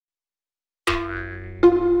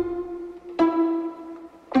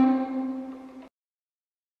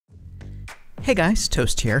Hey guys,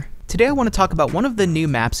 Toast here. Today I want to talk about one of the new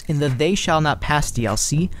maps in the They Shall Not Pass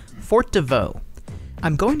DLC, Fort de Vaux.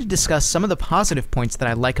 I'm going to discuss some of the positive points that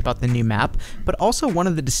I like about the new map, but also one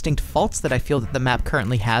of the distinct faults that I feel that the map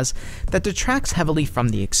currently has that detracts heavily from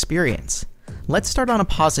the experience. Let's start on a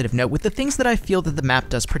positive note with the things that I feel that the map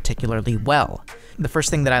does particularly well. The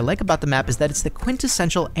first thing that I like about the map is that it's the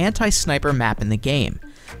quintessential anti-sniper map in the game.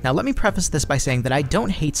 Now let me preface this by saying that I don't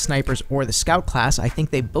hate snipers or the scout class. I think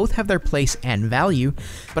they both have their place and value,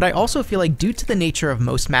 but I also feel like due to the nature of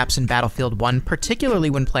most maps in Battlefield 1, particularly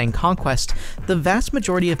when playing Conquest, the vast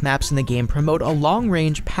majority of maps in the game promote a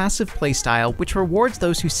long-range passive playstyle which rewards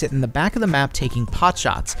those who sit in the back of the map taking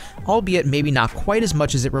potshots, albeit maybe not quite as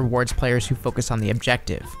much as it rewards players who focus on the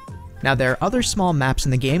objective. Now there are other small maps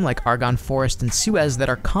in the game like Argonne Forest and Suez that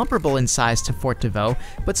are comparable in size to Fort de Vaux,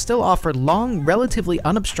 but still offer long, relatively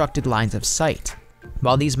unobstructed lines of sight.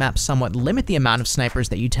 While these maps somewhat limit the amount of snipers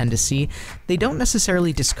that you tend to see, they don't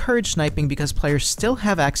necessarily discourage sniping because players still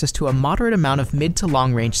have access to a moderate amount of mid to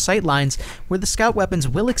long range sight lines where the scout weapons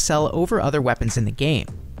will excel over other weapons in the game.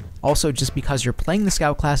 Also, just because you're playing the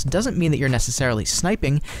scout class doesn't mean that you're necessarily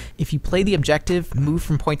sniping. If you play the objective, move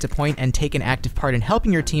from point to point, and take an active part in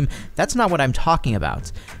helping your team, that's not what I'm talking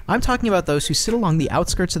about. I'm talking about those who sit along the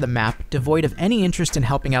outskirts of the map, devoid of any interest in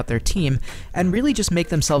helping out their team, and really just make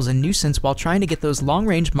themselves a nuisance while trying to get those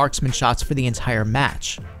long-range marksman shots for the entire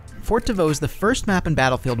match. Fort de Vaux is the first map in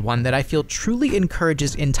Battlefield 1 that I feel truly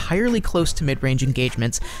encourages entirely close to mid-range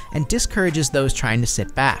engagements and discourages those trying to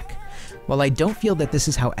sit back. While I don't feel that this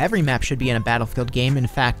is how every map should be in a Battlefield game, in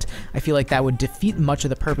fact, I feel like that would defeat much of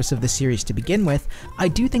the purpose of the series to begin with, I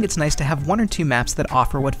do think it's nice to have one or two maps that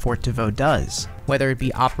offer what Fort de Vaux does. Whether it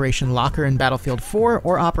be Operation Locker in Battlefield 4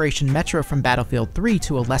 or Operation Metro from Battlefield 3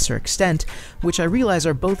 to a lesser extent, which I realize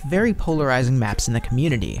are both very polarizing maps in the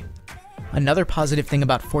community. Another positive thing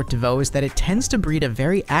about Fort de Vaux is that it tends to breed a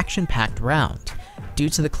very action-packed round. Due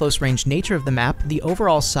to the close-range nature of the map, the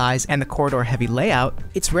overall size, and the corridor-heavy layout,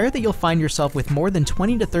 it's rare that you'll find yourself with more than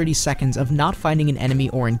 20 to 30 seconds of not finding an enemy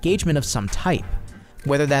or engagement of some type.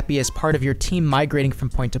 Whether that be as part of your team migrating from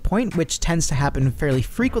point to point, which tends to happen fairly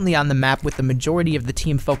frequently on the map with the majority of the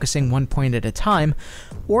team focusing one point at a time,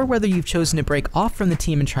 or whether you've chosen to break off from the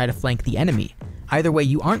team and try to flank the enemy. Either way,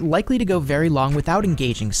 you aren't likely to go very long without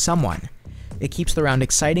engaging someone. It keeps the round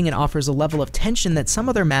exciting and offers a level of tension that some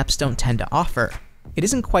other maps don't tend to offer. It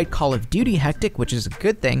isn't quite Call of Duty hectic, which is a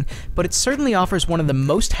good thing, but it certainly offers one of the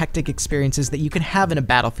most hectic experiences that you can have in a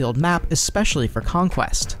Battlefield map, especially for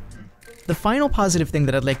Conquest. The final positive thing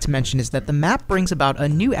that I'd like to mention is that the map brings about a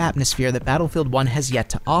new atmosphere that Battlefield 1 has yet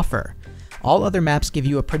to offer. All other maps give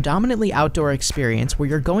you a predominantly outdoor experience where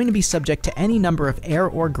you're going to be subject to any number of air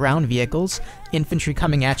or ground vehicles, infantry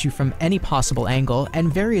coming at you from any possible angle,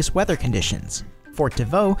 and various weather conditions. Fort de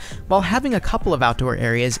Vaux, while having a couple of outdoor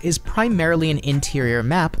areas, is primarily an interior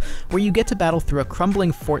map where you get to battle through a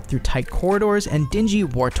crumbling fort through tight corridors and dingy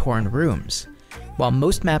war-torn rooms. While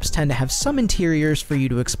most maps tend to have some interiors for you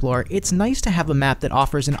to explore, it's nice to have a map that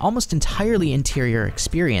offers an almost entirely interior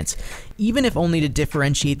experience, even if only to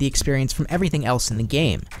differentiate the experience from everything else in the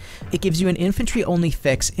game. It gives you an infantry-only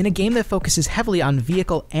fix in a game that focuses heavily on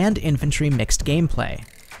vehicle and infantry mixed gameplay.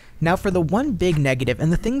 Now for the one big negative,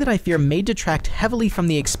 and the thing that I fear may detract heavily from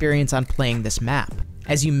the experience on playing this map.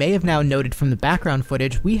 As you may have now noted from the background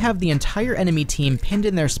footage, we have the entire enemy team pinned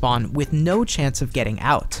in their spawn with no chance of getting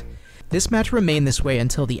out. This match remained this way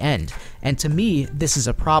until the end, and to me, this is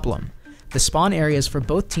a problem. The spawn areas for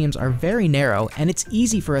both teams are very narrow, and it's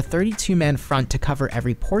easy for a 32-man front to cover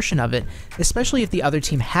every portion of it, especially if the other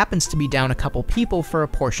team happens to be down a couple people for a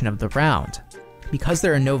portion of the round. Because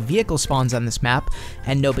there are no vehicle spawns on this map,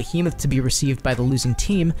 and no behemoth to be received by the losing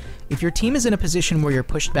team, if your team is in a position where you're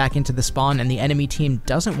pushed back into the spawn and the enemy team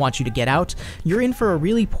doesn't want you to get out, you're in for a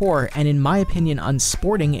really poor, and in my opinion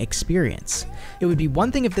unsporting, experience. It would be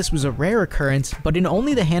one thing if this was a rare occurrence, but in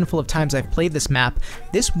only the handful of times I've played this map,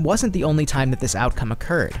 this wasn't the only time that this outcome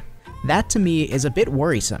occurred. That to me is a bit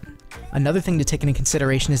worrisome. Another thing to take into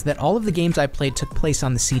consideration is that all of the games I played took place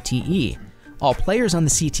on the CTE. All players on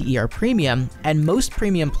the CTE are premium, and most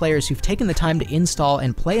premium players who've taken the time to install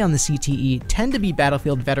and play on the CTE tend to be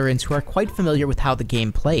Battlefield veterans who are quite familiar with how the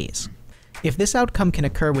game plays. If this outcome can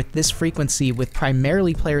occur with this frequency with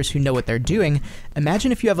primarily players who know what they're doing,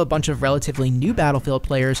 imagine if you have a bunch of relatively new Battlefield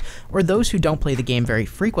players or those who don't play the game very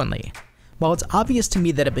frequently. While it's obvious to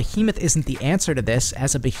me that a behemoth isn't the answer to this,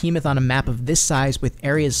 as a behemoth on a map of this size with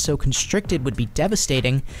areas so constricted would be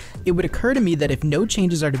devastating, it would occur to me that if no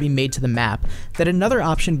changes are to be made to the map, that another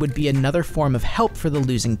option would be another form of help for the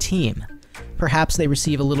losing team. Perhaps they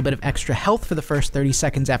receive a little bit of extra health for the first 30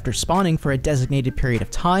 seconds after spawning for a designated period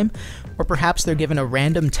of time, or perhaps they're given a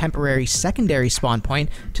random temporary secondary spawn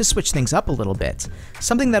point to switch things up a little bit,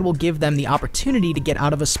 something that will give them the opportunity to get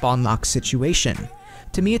out of a spawn lock situation.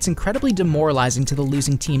 To me, it's incredibly demoralizing to the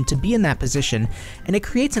losing team to be in that position, and it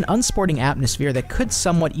creates an unsporting atmosphere that could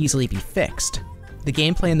somewhat easily be fixed. The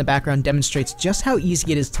gameplay in the background demonstrates just how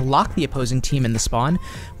easy it is to lock the opposing team in the spawn,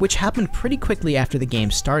 which happened pretty quickly after the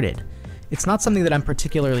game started. It's not something that I'm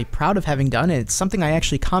particularly proud of having done, and it's something I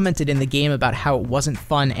actually commented in the game about how it wasn't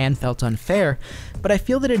fun and felt unfair, but I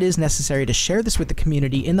feel that it is necessary to share this with the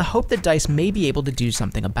community in the hope that DICE may be able to do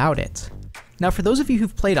something about it. Now, for those of you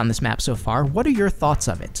who've played on this map so far, what are your thoughts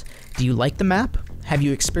of it? Do you like the map? Have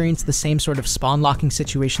you experienced the same sort of spawn locking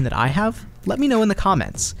situation that I have? Let me know in the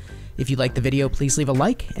comments. If you liked the video, please leave a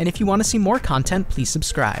like, and if you want to see more content, please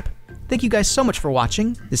subscribe. Thank you guys so much for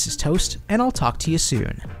watching. This is Toast, and I'll talk to you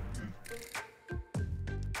soon.